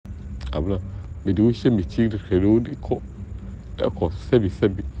abla me do she me chi hero di ko e ko sebi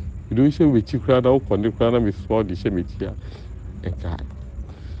me do she me chi kra da ko ne kra na me so di she me chi a enka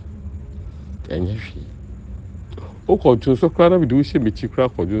enye hwi o ko tun so kra na me do she me chi kra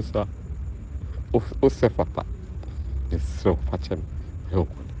ko jun sa o se fata so facem help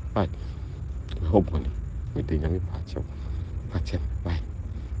bye help money me de nyame facem bye.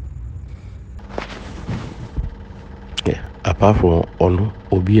 Yeah, apart from ono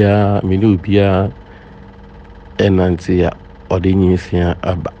obia me no obia enanti ya odinyisia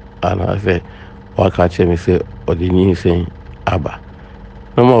aba ana say waka che me say odinyisia aba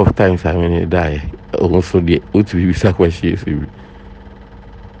number of times I mean die also the uti bi bisa kwashi esi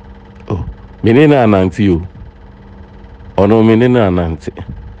oh menena ananti o ono menena ananti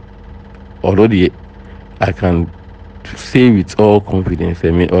already I can say with all confidence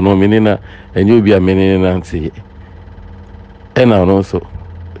I mean ono menena enye obi a menena ananti and also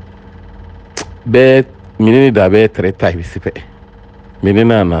be menena da be 3 times pe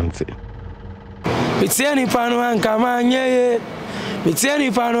menena ananti Mitiani pano ankamanye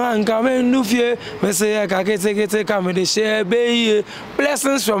Mitiani pano ankame nufie Mese kakete kame de share be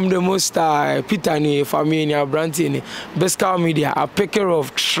blessings from the Most High Pitani Famini Brantini Beska Media a picker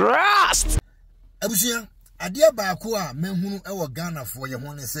of trust. Abusia adia baako a menhunu e Ghana for ye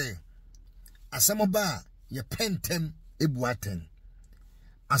ho ne say asamoba ye pentem ebuaten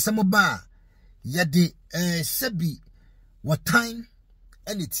asamoba ye de sebi watan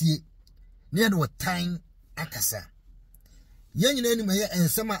anitie ne no watan akasa ye nyina ni maye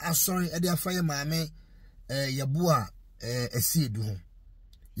ensema asori e de afa ye Maame Yeboah Asiedu ho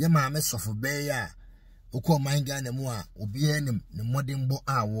ye Maame sofo be ya okọ man Ghana mu a obi enim ne modembo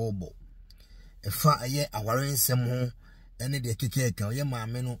a wo bo efa aye aware nsem ho ene de kekeka ye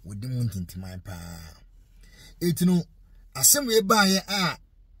Maame no wodi mu ntintiman pa etinu asem we ba ye a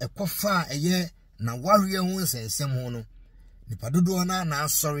ekofa aye na ware ho nsem ho no nipa dodo na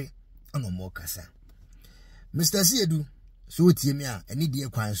asori ono mo kasa Mr. Asiedu so tie me a eni die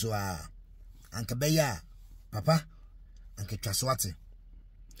kwan so a anka be ya papa anka twaswate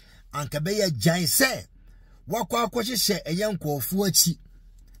anka be ya jan se wakwa akohye eye nkofo achi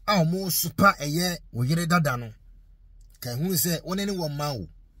a mo supa eye wo yire dada no kan hu se woni ne wo ma wo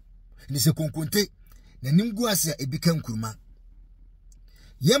ni se konkonte na nimgu ase ebika nkuruma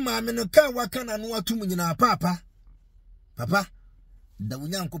ye Maame no ka waka na no atum nyina papa da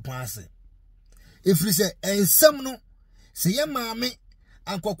wunyankopon ase efiri se ensem no se ye Maame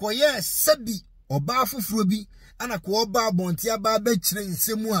ankokoye sabi oba foforo bi ana ko oba abonti aba ba kire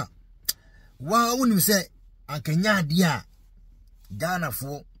nsemu a wa wonim se ankanya ade a Ghana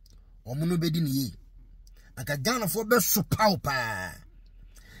fo omuno bedi ne yi aka Ghana fo be so pa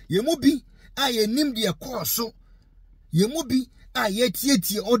ye mu bi a ye nim de ekoso ye mu bi a ye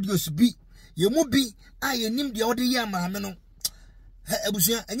tietie audios bi ye mu bi a ye nim de ode ye Maame no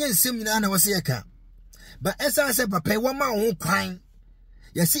ebusia enye nsem nyina na wose ye ka ba esa se papa wa ma ho kwan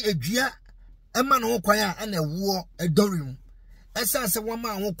ye se edua ema no ho kwan a na ewo edorim esa se wa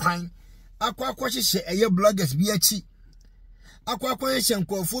ma ho kwan akwa hyehyɛ eye bloggers bi achi akwa hyehyɛ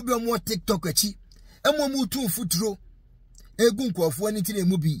nkofo bi omo TikTok achi emomu tu futuro egu nkofo ani tire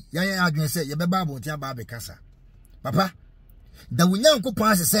mu bi ya adwen se ye beba abonti aba abekasa papa da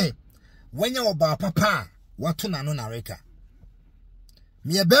wunyankopon asese wanya oba papa wato na no na reka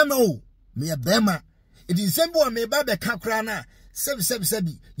me bema o me bema edi sembo me ba be kakra na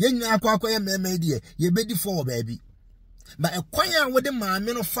sebi ye nyina akwa ye meme die ye bedi for baabi ba ekwan a wode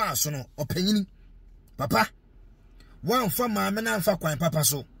Maame no fa so no opanyini papa wan fa Maame na fa kwan papa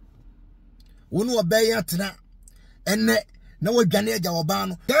so wonu obey atena enne na wadwane agya oba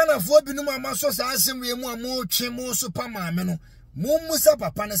no Ghana fo bi no mama so sa asem we mu amo twe mu so pa Maame no mu musa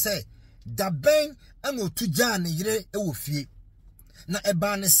papa ne se da ben ana otuja ne yire e wo fie na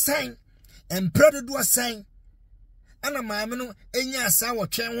eba ne san empredodo san ana Maame no enya asa wo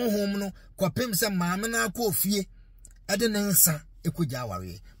twen honhom no kopem se Maame na akọ fie ade ne nsa ekogya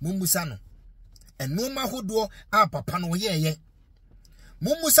aware mummusa no eno ma hodo a papa no yeye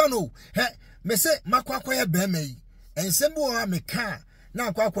mummusa no he me se makwakoye bema yi ensembo a meka na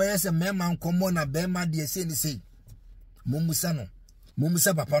akwakoye se mema nkomo na bema de se ni sei mummusa no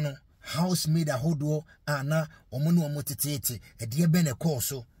mummusa papa no housemaid ahodo ana omono omotete ede be ne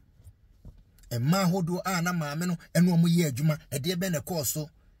koso emma ahodo ana Maame no eno omoye adwuma ede be ne koso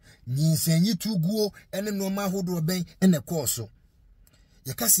nyinsanyi tuguo ene no ma hodo ben ene koso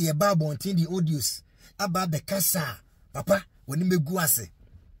ye kase ye ba bontin di audios aba be kasa papa woni megu ase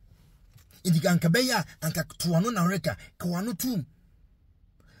idika anka be ya anka tuano na reka kwano tum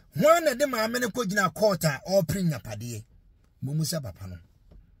hwan na de Maame ne kogina court a oprin nyapade mumusa papa no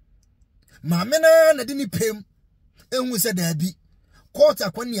maame na de ni pem ehun se da bi court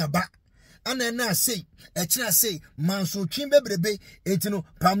akwani aba ana na sei ekira sei manso twin bebrebe etino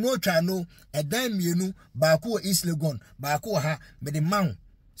pamno twa no edan mienu baako East Legon baako ha be de man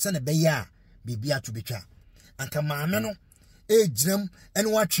se na be ya bibia to betwa anka maame no ejram ene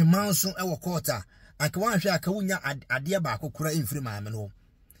watwe manso e wo court anka wanhwe aka wunya ade baako kura emfiri maame no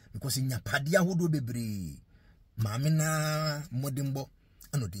because nya pade ahodo bebre maame na modimbo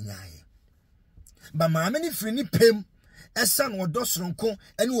ano de nyaaye ba maame ni firi ni pem esa no do soronko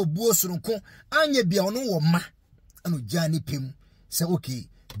ene obuo soronko anya bia ono wo ma ano gya ni pem se okay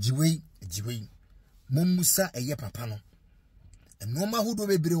jiwei mommusa eye papa no eno ma hodo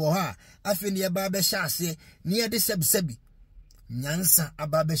bebre wo ha afi ne ye ba be hya ase ne ye de sebi nyansa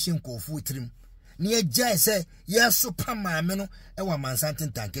aba be hye nkofu tirim ne ye gya se ye so pa maame no e wa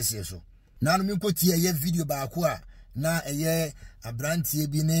mansanten tankese so na no minkotie ye video ba ko a na eye abrantie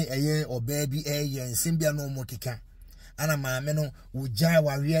bi ne eye oba bi eye nsembia no mo keka ana maame no ugya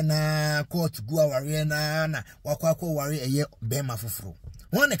ware na court gu ware na wakwa ware eye bema foforo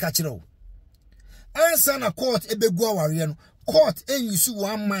won ka kire o ansa na court ebegu ware no court enyusu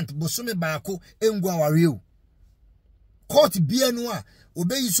 1 month bosome baako engu ware o court bia no a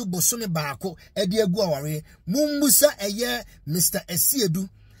obeyisu bosome baako ede egu ware mummusa eye Mr. Asiedu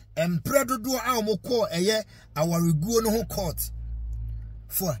empredodo a omoko eye awareguo no ho court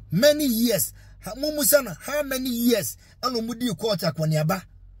for many years mummusa na how many years ano mudi court akwaniaba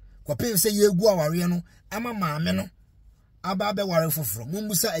kwapem se yegu aware no ama maame no aba be ware foforo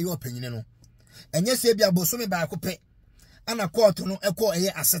mummusa eye opanyine no enye se bia bosome baako pe ana court no ekọ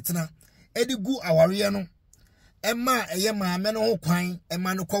eye asetena edigu aware no ema eye maame no ho kwan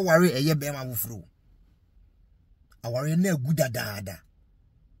ema no kọ ware eye be ma foforo aware na agu dadaada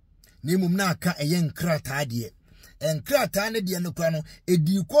ni mum na aka eye nkrata de enkrata ne de no kwa no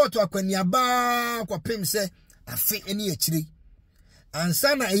edi court akwaniaba kwapem se afi eni akire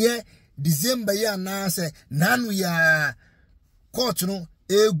ansa na eye December ya na se nanu ya court no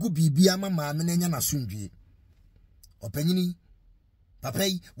egu bibia ma maame na nya na sundwie opanyini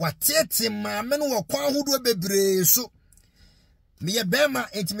papai watete maame no wakwa hodo bebre so meye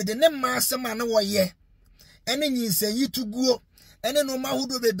bema entimede ne maasema na woye ene nyinsan yituguo ene no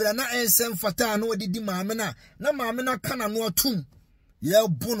mahodo bebre na ensem fata na odidi maame na maame na kana no atum ye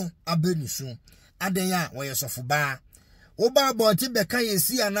bunu abenisu aden ya woye sofo ba oba bonti beka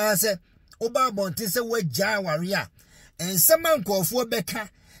yesi anase oba bonti se wagya aware a ensema nkofo beka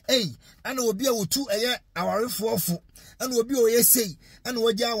ana obi a wotu eye awarefo ofo ana obi oyesei ana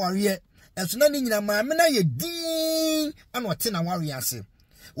wagya aware enso na ni nyina maame na ye din ana ote na aware ase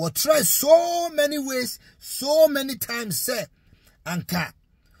we try so many ways so many times say anka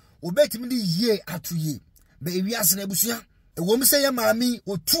obetimi di ye atuye be ewiase na ebusua ewom se ye maami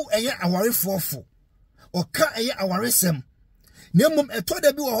otu eye awarefo ofo oka eye awaresem na mum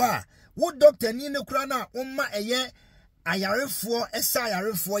etoda bi wo ho a wo doctor ni ne kura na umma eye ayarefo esa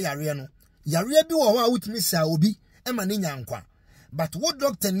ayarefo yare no yare bi wo ho a wutimi sa obi e ma ne nyankwa but wo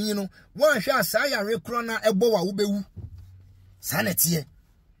doctor ni no wan hwe asa yare kura na ebo wa wo bewu sanetie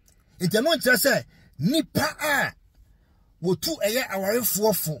eteno nkyere se nipa a wotu eye awarefo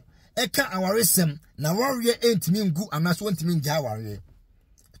ofo eka awaresem na warrior entimi ngu anaso entimi nja aware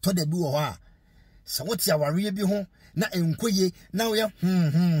to da bi wo ho a sa woti aware bi ho na enkoye na wo ya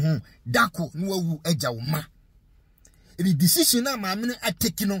dako no wawu agya wo ma the decision na maame no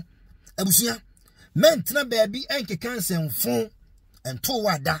ateki no abusua mentina baabi enke kansen fon ento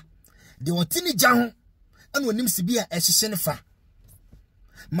wada de wotini gya ho ana onim sibia ehihye ne fa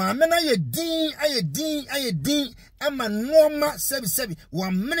maame na ye din ama noma sebi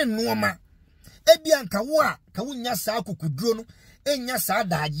wa mene noma ebia nka wo a ka wonya saa kokuduro no enya saa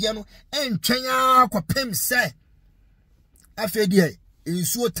daaje no entwen akopem se afedie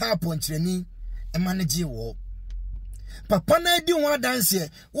ensuo tapo nkyereni emanage wo papa na di ho adanse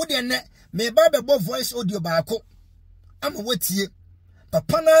wo de ne me ba bebo voice audio baako ama watie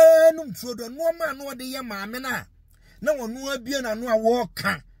papa na num trodo no ma no de ye maame na wonu abie na no a wo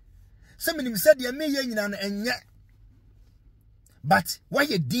ka se minim se de me ye nyina no enye but why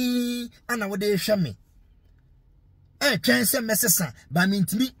ye din ana wo de hwe me twen se mesesa ba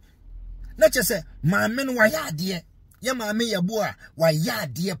mintimi na chese maame no wa yaade ye Maame Yeboah wa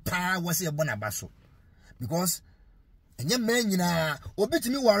yaade pa wose ye bona baso because enye man nyina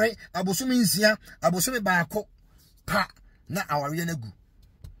obetimi ware abosome nsia abosome baako pa na aware na gu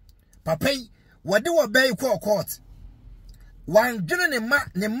papai wode wo bay court wan dwene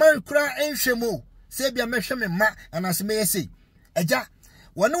ne man kura enhwemo se bia mehwe me ma anase me yesi eja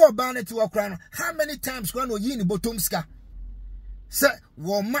wone wo ba na ti wo kura no how many times kura no yi ni bottom ska Say,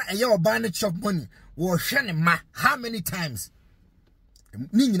 ma eya oba ne chop money. Wo hwe ne ma how many times?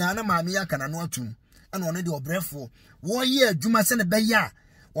 Ni nyina na maame ya kana no atum. Ana ono de obrefo. Wo ye adwuma se ne be ya.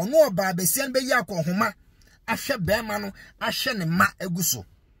 Ono oba besian be ya ko homa. Ahwe be ma no, ahwe ne ma aguso.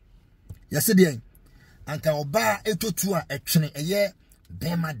 Yese de anka oba etotu a etwene eye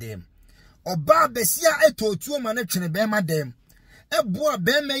be ma dem. Oba besia etotu ma na twene be ma dem. Eboa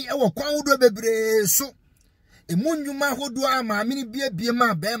be ma yi e wo kwan wodo bebre so. Emunyuma hodo a maame ni bie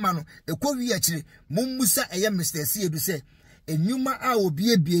ma be ma no ekowi akire mummusa eye Mr. Asiedu se enyuma a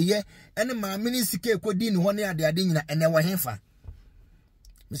obie ye ene maame ni sika ekodi ni ho ne ade nyina ene wo hefa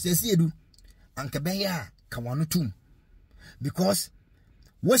Mr. Asiedu anka be ya ka wano tum because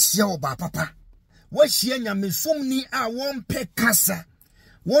wohia oba papa wohia nyamesomni a won pe kasa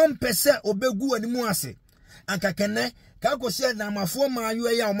won pese obegu animu ase anka kene ka kosia na amafo ma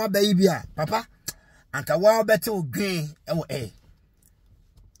ayo ya o ma bayi bia papa anka wa bete ogwe ewo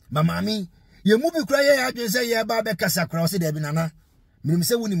mamami ye mu bi kura ye adwen se ye ba be kasa kura o se de bi nana minim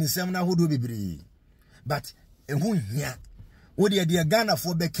se woni misem na hodo bebre but ehu hia wo de Ghana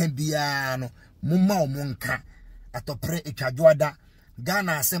fo be kan bia no mumma o monka atopre etwadwoada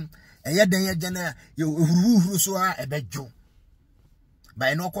Ghana asem eye den ye gena ye huruhuru so a ebejo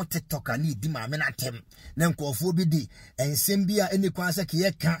by no ko TikTok ani di maame na tem na nkofo bi di ensem bia eni kwan se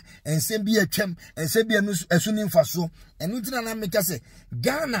ke ka ensem bia twem ensem bia no esu ni mfaso enu tina na meka se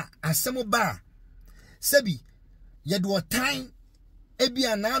Ghana asem ba sebi ye do time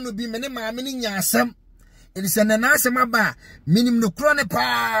ebia na no bi mene maame ni nya asem edi se na asem aba minim no kro ne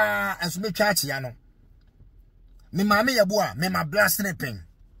pa esu metwa akia no me Maame Yeboah me ma blast ne pen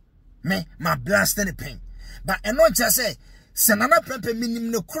me ma blast ne pen but eno cha se senana pepe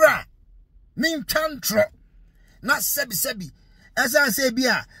minim no kra min twantro na sebi asa se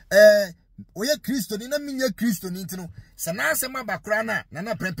bia oye Kristo ni na minye Kristo ni ntino sena se ma bakra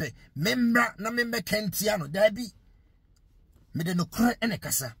na pepe membra na membe kentia no dabi me de no kra ene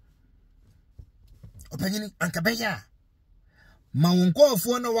kasa opanyini anka beya ma wonko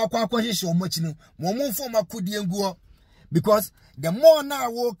ofo na wakwa akohyehe omachi no momfo makudie nguo because the more na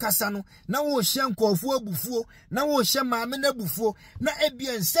wo kasa no na wo hye nkofo abufuo na wo hye maame na abufuo na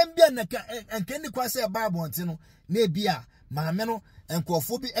ebia nsem bia na ankani kwase ba abonte no na ebia maame no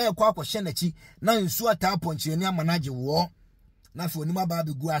nkofo bi ekwa akohye nachi na nsu ata ponche ni amanaje wo na fe onima ba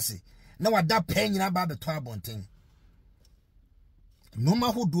begu ase na wada pen nyina ba beto abonten no ma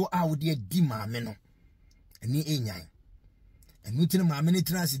hodo a wo de di maame no ani enyan enu tine maame ne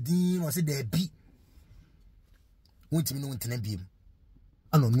trans din wo se da bi wontimi no wontena biem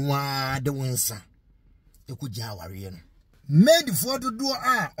ano noa de wonsa ekugya aware no made for dodo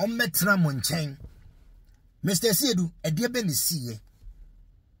a ommetra mo nchen Mr. Asiedu ede be ne siye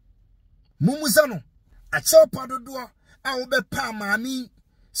mumusa no achew padodo a wo be pa maami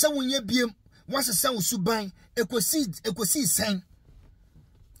se wonye biem wasesa wo suban ekosi sen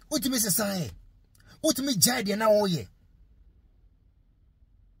utimi sesan utimi jade na wo ye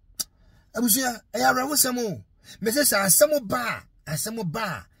abusia ayara wo semo mese sa asemo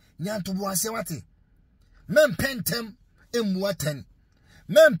ba nyanto bo ase wate men pentem emuaten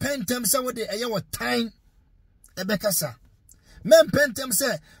men pentem se wo de eye wo tan ebekasa men pentem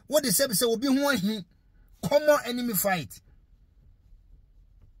se wo de se obi ho ahi common enemy fight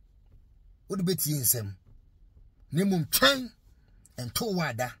wo de beti ensem ne mum twan ento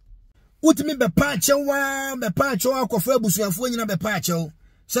wada utimi be pa achewa akofo abusuafo nyina be pa achew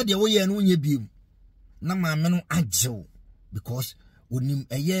se de wo ye no nye biem na maame no agyew because onim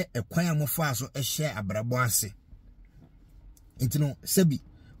eye ekwan amofa so ehye abrabo ase intino sebi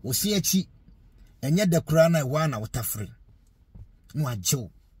osi achi enye de kura na ewa na wotafre no agyew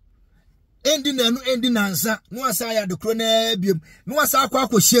endi na nsa no asa ya de kura na biem no asa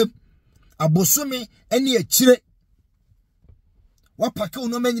akwakohyem abosome ene akire wapake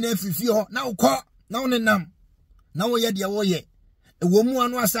ono manyina afifi ho na ukọ na wonenam na wo ye de wo ye ewo mu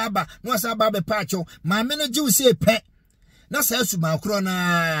anu asaba be pacho maame no giu se pe na sa asuma akro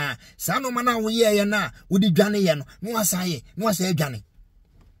na sa no ma na wo ye na wo di dwane ye no no asa adwane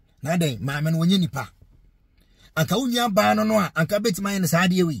na den maame no wonye nipa anka wunya ba no a anka betima ye ne sa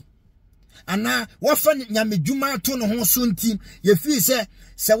de wi ana wafa nyamedwuma to no ho so ntim ye fi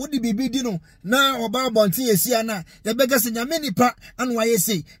se wodi bibi di no na oba bontin yesia na ye bega se nyame nipa anu waye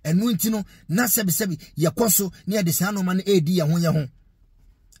sei enu nti no na sebi ye koso ne ye de sa no ma na edi ye ho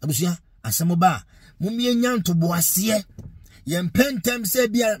abusia asemo ba mumie nyanto bo ase ye pentem se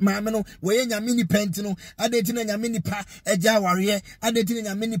bia maame no woye nyame ni penti no adeti na nyame nipa eja aware adeti na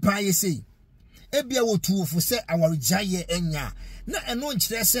nyame nipa ye sei ebia wotuofo se aware jaye enya na eno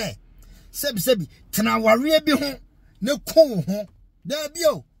nkyere se sebi tena aware bi ho ne ko ho There be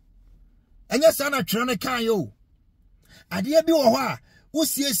o. Enya sana twene kan yo. Ade bi wo ho a wo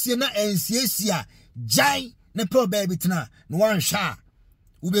siesie na ensiesie a jai ne pro baby tena no wan hwa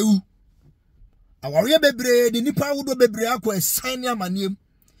wo bewu. Aware bebre de nipa wodo bebre akọ esan ne amanem.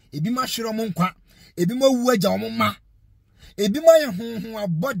 Ebi ma hwere mo nkwa, ebi ma wu agya mo ma. Ebi ma ye honhon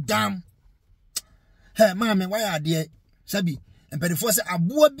abodam. He maame why ade sabi empedifo se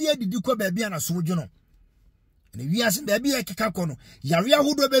aboa bi adidi kọ baabi ana somdwo no. Ne wiase baabi e keka kọ no yare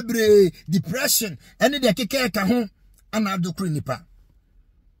ahodo bebre depression ene de keka ka ho ana adokro nipa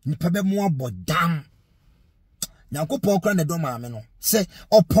be mo abodam. Nyankopon kra ne do maame no se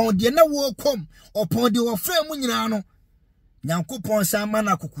opon de na wo kom opon de wo fra mu nyina no Nyankopon sa ma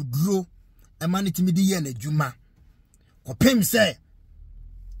na kokuduro e ma ne timi di ye na djuma kopem se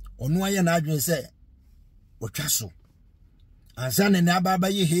onu aye na adwen se otwa so ansa ne na baba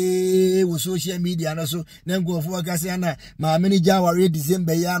ye he wo social media na so na ngofo akase na maame ni January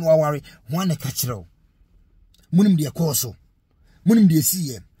December ya na waware ho ne ka kirew munim de koso munim de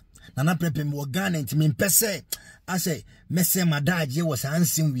siye na pepe mo Ghana ntimi mpese ase mese madaje wo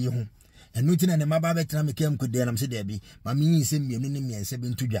sansim wi ho enu tina ne maba betena mekem kode na mse de bi ma mi yin se mienu ne miense be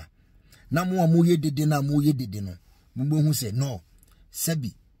ntudwa na mo ye dede na mo ye dede no mo hu se no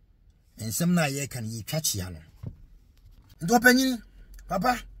sabi ensem na ye kan ye twachia no ndo panyini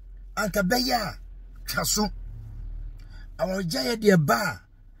papa anka beya twaso awonja ye de ba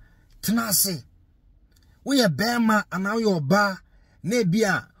tenase wo ye bema ana wo ye oba na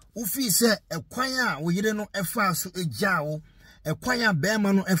bia ufi se ekwan a wo yire no efa so egya wo ekwan a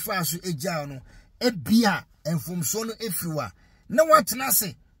bema no efa so egya no ebia enfumso no efiwa na watena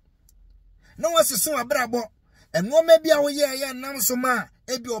se na waseso abrabo enoma bia wo ye nam so ma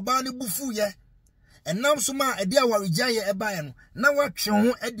ebi oba ne bufu ye enam so ma ede awaregya ye ebaye no na watwe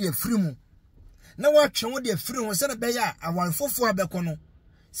ho ede afiri mu na watwe ho de afiri ho se na be ya awanfofo abeko no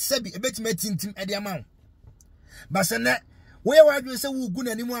sebi ebetima tintim ede amawo basene we wadwe se wugu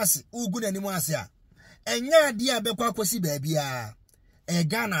nanimu ase a enya ade a bekwa akosi baabia e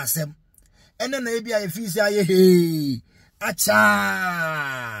Ghana asem ene na ebia efisi aye he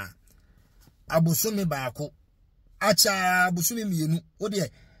acha abusumi baako acha abusumi mienu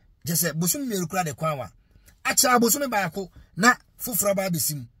ode jese busumi mienu kura de kwanwa acha abusumi baako na fufura ba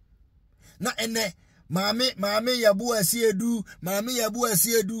besim na ene Maame Yeboah Asiedu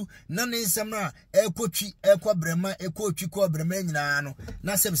na ne nsem na ekotwi ekobrema ekotwi ko brema nyina no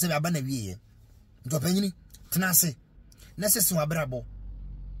na sebsebe aba na wiye ntopanyini tenase na sese wabrabo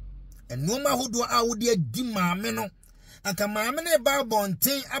enoma hodo a wode adi maame no anka maame ne ba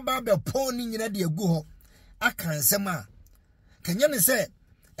bonten aba be pon ni nyina de agu ho aka nsem a kanya ne se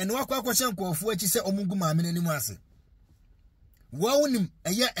eno akwa nkofo achi se omugu maame ne nimu ase wawunim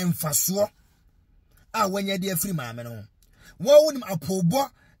eye emfaso a wanya de afiri maame no wo wonim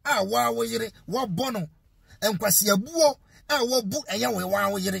apobo a wa yire wo bono enkwase abuo a wo bu enya we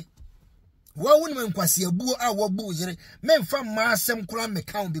wa yire wo wonim enkwase abuo a wo bu yire memfa maasem kura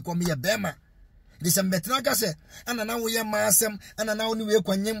meka bi ko me ye bema de sem betra ka se ana na wo ye maasem ana na wo ni we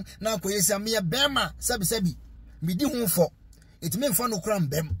kwanyem na akoye se me ye bema sabi midi hu fo etime mfa no kura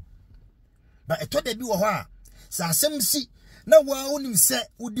mbem ba etode bi wo ho a sa asem si na wo wonim se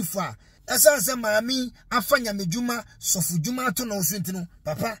udifo esanse maami afanya medjuma sofu djuma to no so ntino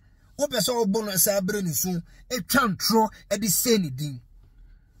papa wo pese obo no sa abre ni so etwa ntro e de se ni din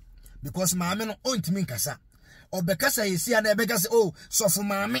because maami no ontimi nkasa obekasa yesi ana ebekasa oh sofu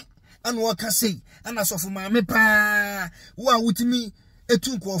maami ana wo kase ana sofu maami pa wo a wutimi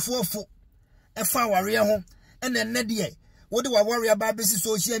etu nkofofo efa ware ho ene ne de wo de wa ware ba besi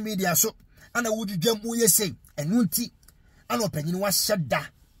social media so ana wudwam wo yesi enu nti ana opanyini wa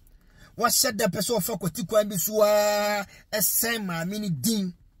hyeda washada peso ofa kwati kwa bisuwa esen maami ni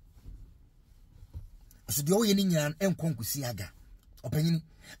din so de oye ni nyina enkonkusi aga opanyini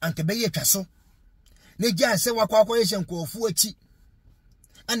anke be ye twaso ne gya se wakwa ye hyenkofu achi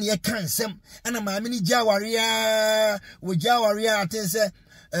ana ye kan sem ana maami ni Jawaria atense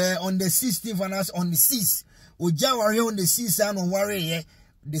on the 16th and on the 6th Jawaria on the 6th and on warrior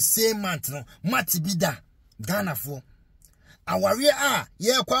the same month no mati bida Ghana for aware a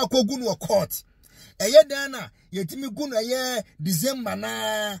ye kwa kogu no court eye dan na yetimi gu no ye December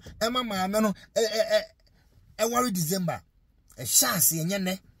na ema maame no ware December chance yenye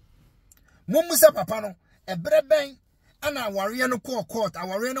ne mumusa papa no ebreben ana aware no court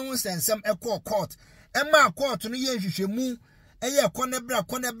aware no nsensem court ema court no ye hwehwemu eye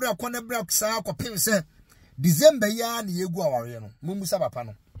konebra saa akopem se December ya na yegu aware no mumusa papa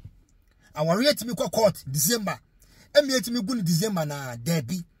no aware timi court December emi etimi gu ni December na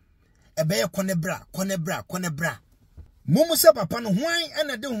debi ebe ye konebra Mumu se papa no hwan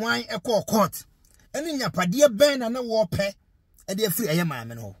ene de hwan ekọ court. Ene nyapade ben na wo pe e de afiri eye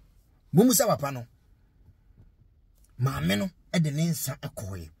maame no. Mumu se papa no. Maame no e de ne nsa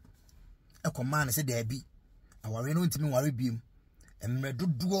ekoye. Ekoma na se da bi. Aware no ntimi ware biem. Emre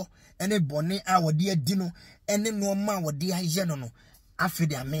dodo ene bone a wode adi no ene no ma wode aye no no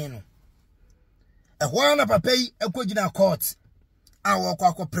afide amen no. Ehwa na papa yi ekogina court. A wo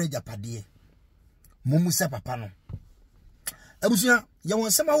kwa preja pade. Mumu se papa no. Abusia ya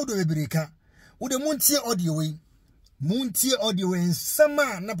won sama wo do bebreka. Wo de muntie audio we. Muntie audio we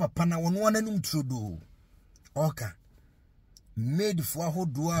sama na papa na wono ananum trodo. Oka. Made for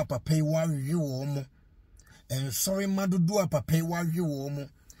ahodo a papa yi wa wi wo mo. En sorry madodo a papa yi wa wi wo mo.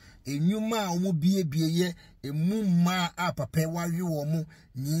 Enyuma a wo biebie ye emu ma a papa yi wa wi wo mo.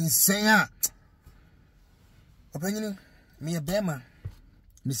 Nyinsen a. Opanyini me bema.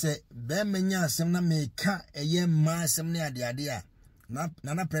 Me say bema nya asem na me ka eye ma asem ne ade a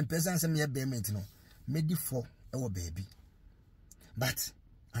na prempesa asem ye bema ntino. Me di for ewo baby. But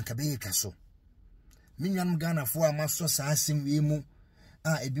anka be ka so. Minyan Ghana fo amaso sa asem we mu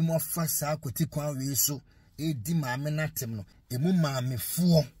a ebi mo fa sa akoti kwan we so e di maame na tem no emu maame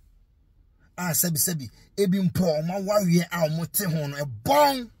fo a sabi ebi mpo ma wawe a mo te ho no e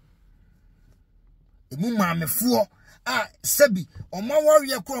bon emu maame fo a sabi oma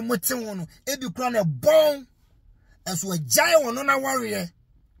wawe ko mo te ho no ebi kura na bon eso wajai wono na wawe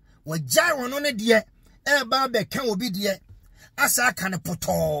wajai wono ne de e ba be kan obi de asa aka ne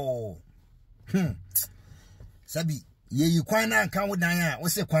poto sabi ye kwan na kan wo dan a wo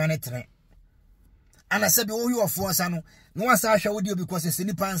se kwan ne tre ana sabi wo yi ofo asa no no asa ahwa wo di obi because se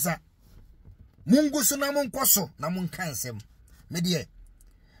nipa nsa mungu so na monkoso na monkansem me de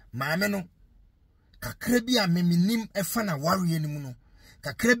maame no kakra bi a meminim efa na ware ni mu no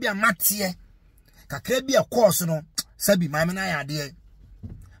kakra bi a matie kakra bi a course no sabi maame na ya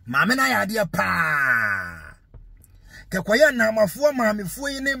de pa kekwaya na amafo maamefo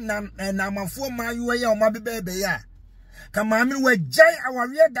yi ne na amafo maayu ya o mabebe ya ka maame we jai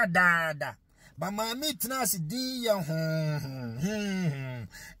aware dadada ba maame tnasi din ya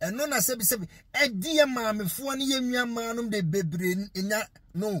eno na sebi edi ya maamefo ne ya nnuamanum de bebre nya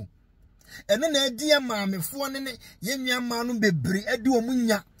no eno na edi ya maamefo ne ya nnuamanum bebre edi o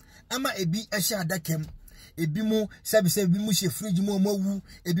munya ama ebi ehya adakem ebi mu sebi mu hye fridge mu omawu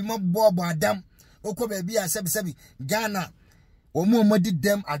ebi mo bobo adam okọ baby a sebi Ghana omo modi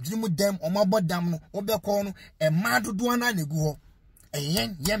dem adwemu dem omabodam no obekọ no e madodo na negu ho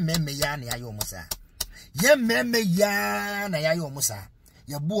eyen ye meme ya na yayo musa ye meme ya na yayo musa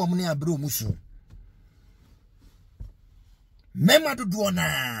ye bu omo ne abre omusu mema dodo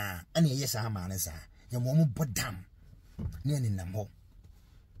na ane ye sa ma ne sa ye mo bodam ne ni nam ho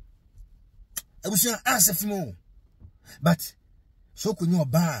abusia asefimo but so kunyo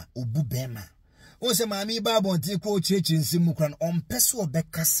ba obu bema o se maami ba bonti ko chechi nsimu kran on pese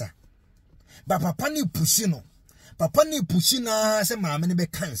obekasa ba papa ni pushi na se maami ne be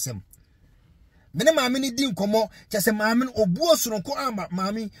kansem mene maami ni di nkomo che se maami obu osuronko amba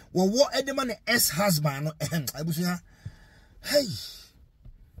maami wo edema ne ex husband no abusuya hey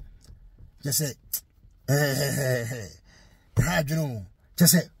je se prajuno che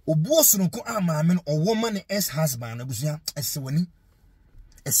se obu osuronko amba maami no owo ma ne ex husband abusuya esewani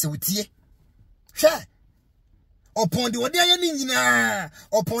esewutie hwe opon de wode aye ni nyina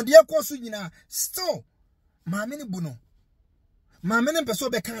opon de ekoso nyina still maame ni bu no maame ni peso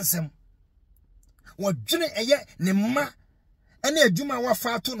be kansem wodwene eye ne ma ene adwuma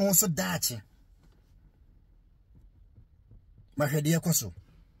wafa ato no so daache mahwede ekoso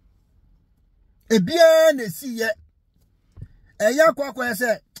ebia na si ye eya kwakwa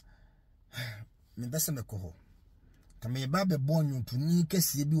se me bese me ko kama ba be bonyu tuni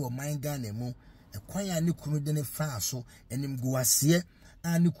kese bi wo man Ghana mu ekwanya ne kunu de ne fa so enim guase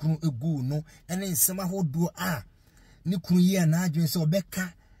a ne kunu egu no ene nsema hodo a ne kunu ye na adwen se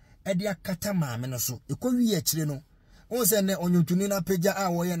obeka e de akata maame no so ekowi e kire no won se ne onyontuni na pagya a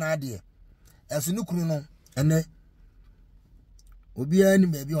wo ye na ade eso ne kunu no ene obi ani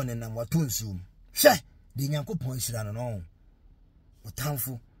me bi onenam watonsuum hwe de Nyankopon hira no no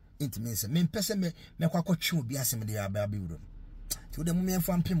otamfo intime se me mpese me kwakotwe obi asem de aba wuro ti o de mu me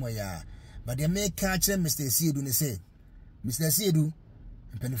mfa mpemo ya but they make catch Mr. Asiedu ne say Mr. Asiedu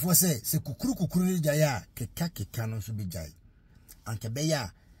mpenifo se kukuru ni jaya keka no so be jai anke be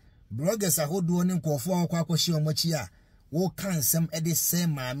ya bloggers ahodo ne nkofo akwakohye omochi a wo kansem e de se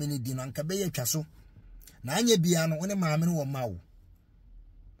maame ne di no anke be ya twaso na anya bia no woni maame no wo ma wo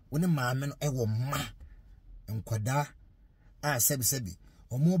woni maame no e wo ma nkwada a sebi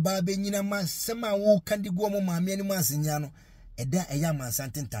omo ba be nyina ma sema wo kan di go mo maame ani mu asenya no eda eya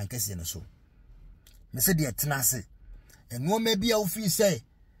mansanten tankese no so me se de etena ase eno ma bia wo fi se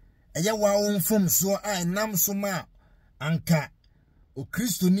eya wa wo mfom so a enam so ma anka o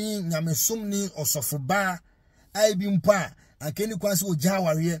kristoni nyamesom ni osofo ba ai bi mpa akeni kwase o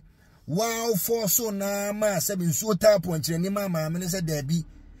jaware wow for so na ma se bi nsuo tapo nkyere ni ma maame ne se da bi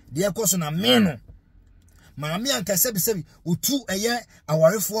de ekoso na me no maame anka sebi otu eye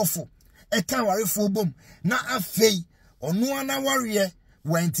awarefo ofo eka awarefo bom na afei onu ana ware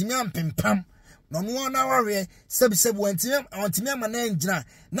wantimi ampempam no onu ana ware sebi wantimi amana ngina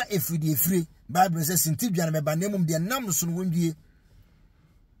na efiri bible says sintidwa na meba nemum de nam so no wondue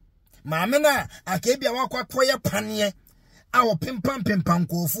maame na akebia wakwakoye panie a wo pempam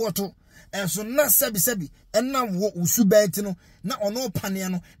kofo to enso na sebi enam wo usubenti no na ono panie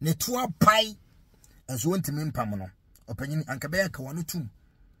no ne to apai enso wontimi mpam no opanyin ankabe ka wano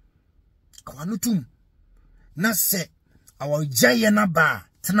tum na se awajaye na ba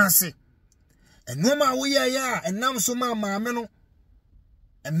tenase enoma wo ye ya enam so ma maame no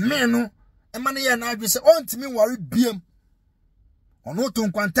emme no ema ne ye na adwe se ontimi ware biem ono to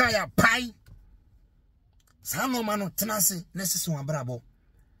nkwanta ya pai sa no ma no tenase na sese wa brabo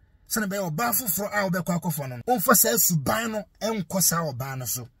sene be oba foforo a obekwa akofo no onfa sa suban no enkosa oba no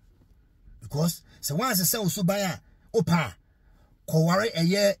so because se once se suban a opa koware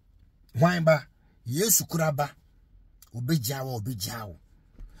eye hwanba yesu kuraba obejawo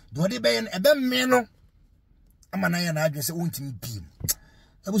do de be ebe me no amana ye na adwe se ontimi biem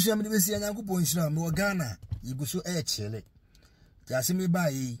abusu am de besi anyankopon hira me Ghana yiguso chele jase me ba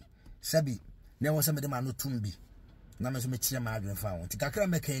yi sabi na wo se me de ma no tumbi na me so me kire ma adwen fa won tikakra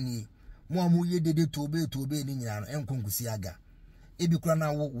meka ni mo amu ye dede tobe ni nyina no enkonkusi aga ebi kura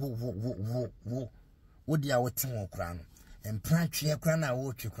na wo dia wo ten wo kura no empra twe kura na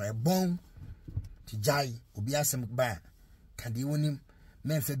wo twe kura bon ti jai obi asem ba kade wonim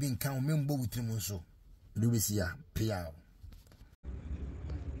menfa bi nkan wo membo wutrim nso do besi ya pia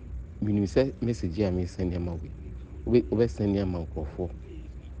When you say message, I may send them away. We send them out for.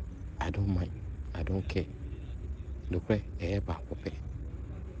 I don't mind. I don't care. Look, I have a pay.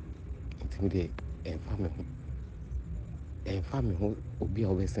 Intimidate and family home will be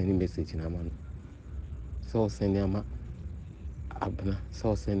always sending message in a man. So send them abna,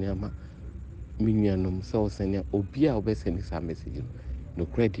 so send them minianum, so send them Obi always sending some message. No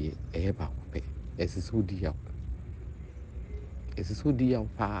credit, I have a pay. As is who dear. It's so dear,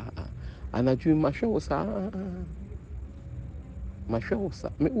 and I dream my show, sir.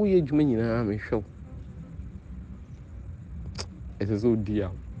 Me, we age me in a show. It's so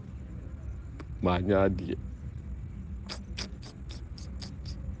dear, my dear.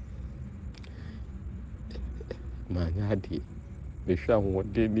 My dear, the show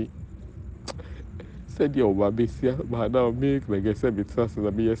what they need. Said your baby, but now make like I said, it's us and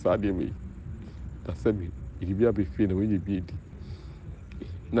a mere sad way. That's said me, if you be feeling when you be.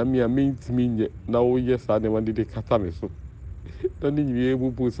 Na me ntimi na wo yes ade wande de kata me so na ni wie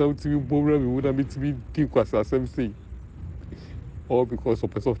bubu sauti bobra me wo na metimi di kwasa asem sei all because of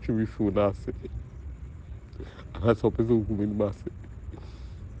person of true food na say that's of person who me ma say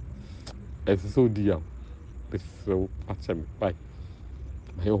it's so dear this so acha me bye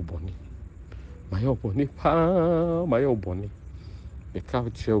my oboni pa my oboni the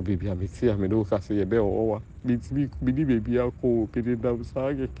couch baby am see am no ka say be owa bitimi bidi baby akọ pede dam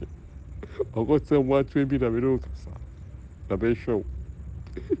saageke ogo tse mo atwe bi na me no ka sa na be show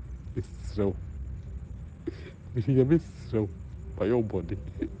so bidi ya be so by your body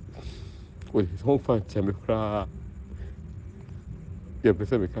we don't find chemi kra ya be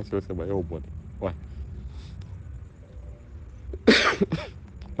say me catch you say by your body why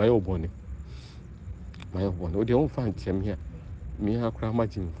by your body we don't find chemi here me akra ma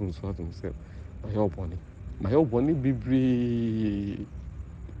jim fun so atum say by your body bibri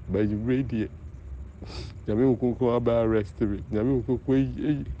by you ready nyame ukoko aba arrest me nyame ukoko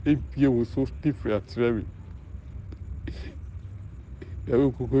ebie wo so different atre nyame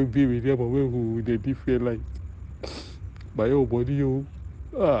ukoko ebie me dey we who the different light by your body you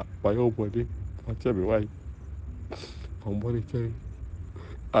by your body watch me why somebody tell you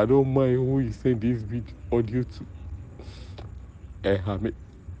I don't mind who you send this video audio to have it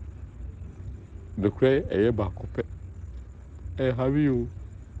the cry back up have you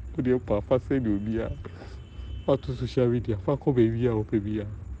to the papa said you be what to social media fa ko baby or baby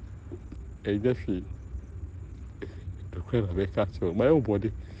just the cry na be catch my own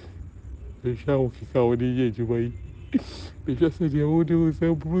body the show kick out the year you buy they just said you would do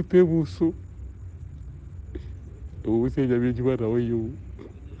say brute so o say ya be juma na wo you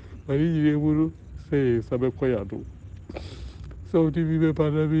mari yire buru say sabe ko ya do so di bi ba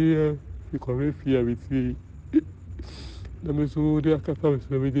na bi fi ko re fi ya bi ti na me so de akata me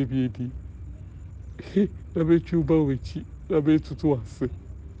so be de bi edi na be chuba wechi na be tutu ase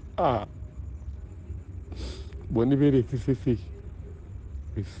boni be de ti se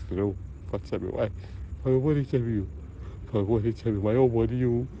Israel, faça meu ai. Foi o body que viu. Foi o body que viu. Maior body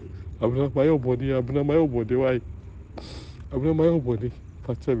o. Abna maior body, abna maior body ai. Abna maior body.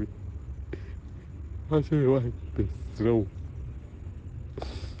 Faça meu. Faça meu ai. Israel.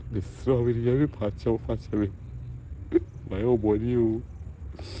 Israel ele já me faça meu. Maior body o.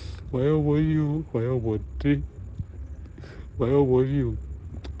 Maior body o. Maior body. Maior body o.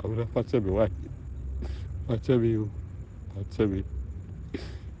 Abna faça meu ai. Faça meu. Faça meu.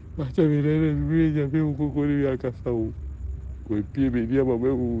 Faça meu né? Me já viu o cocô de minha casa o. O pie me dia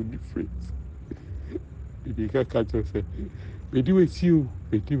mamãe o diferente. Ele quer catar você. Medi w'akyi o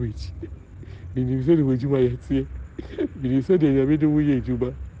medi w'akyi menim sɛ de w'adwuma yɛ teɛ menim sɛ deɛ nyame de woyɛ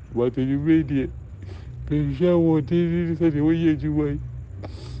adwuma but anwummerɛ deɛ mehwɛ wɔ den sɛ deɛ woyɛ adwuma yi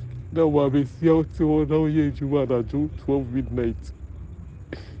na wɔabesia wote hɔ na woyɛ adwuma anadwo 12 midnight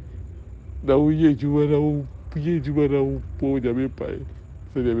na woyɛ adwuma na woyɛ adwuma na wobɔ nyame mpaeɛ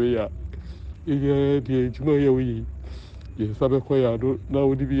sɛdeɛ ɛbɛyɛ a ɛnyɛ deɛ adwuma yɛ woyɛ yi yɛnsa bɛkɔ yɛ ano na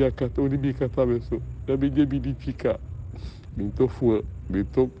wode bi kata me so na menya bi de twika Minto fuel,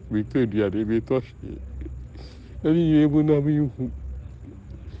 minto aduane, minto hwee. Na ne nyinaa mu na mehu.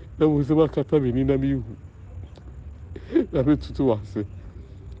 Na wo sɛ makata m'ani na mehu. Na metutu w'ase.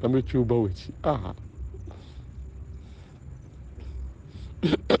 Na metwe wo ba w'akyi.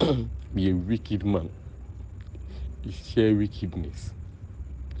 Be a wicked man. You share wickedness.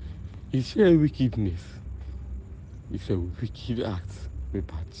 You share wickedness. It's a wicked act. Me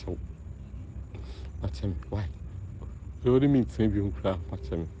patch out. Patch me. Why? You only mean to be on crowd.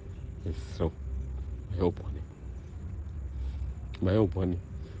 Patch me. Yes, so. My old bunny. My old bunny.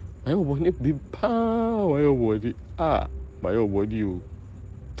 My old bunny. Big power. My old body. My old body. You.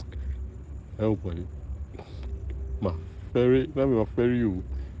 My old body. My ferry. Now my ferry. You.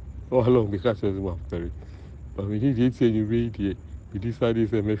 Oh, hello. Because it's my ferry. But we need to say you read here. We decided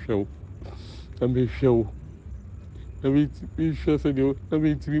to make show. I make show. I mean, sure, said you. I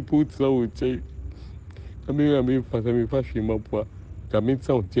mean, to be put so cheap. I mean, fashion, my poor. I mean,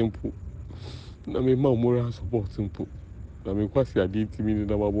 sound temple. I mean, my moral support simple. I mean, quite a deep to me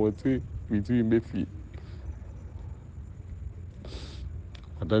in our water between me feet.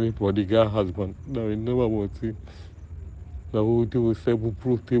 I done it for the girl husband. Now, I never want to. Now, we do several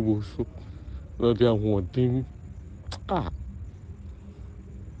pro tables. So, now they are wanting.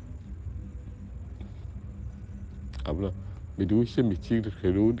 Abla, me do share me chick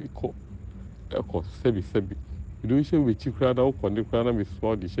the road. Ɛkɔ sɛbi edu hyɛ w'akyi koraa na wokɔ ne koraa na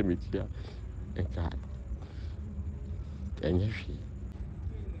mesoa ɔde hyɛ m'akyi a ɛnka ɛnyɛ hwee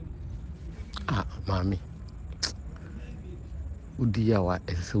maame wodi yaw a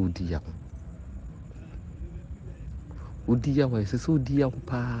ɛsɛ sɛ wodi yaw wodi yaw a ɛsɛ sɛ wodi yaw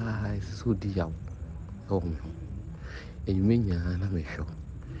paa ɛsɛ sɛ wodi yaw ɛwɔ me ho enyume nyinaa na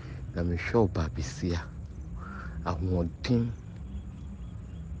mehwɛ wo baabesia ahoɔden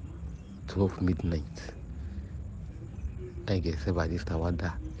 12 midnight ɛgɛ sɛ by this time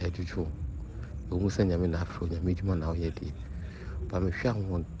wada ɛdwodwo ɛhu sɛ nyame na afrɛ nyame adwuma na woyɛ deɛ ba mehwɛ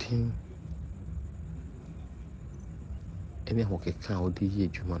ahoɔden ɛne ahokeka a wode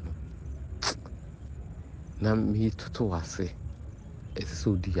yɛ adwuma no na metoto w'ase ɛsɛ sɛ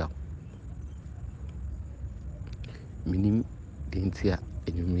wodi yaw menim deɛ nti a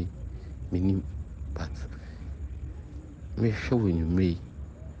anwummerɛ menim but mehwɛ wɔ anwummerɛ yi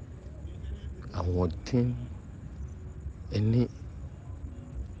ahoɔden ɛne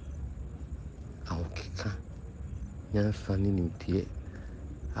ahokeka nyansa ne nimdeɛ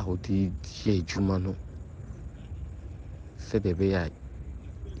a wode yɛ adwuma no sɛdeɛ ɛbɛyɛ a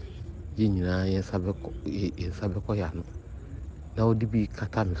yɛn nyinaa yɛnsa bɛkɔ yɛ ano na wode bi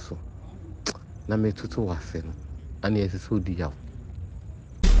kata me so na metoto w'ase no ane ɛsɛ sɛ wodi yaw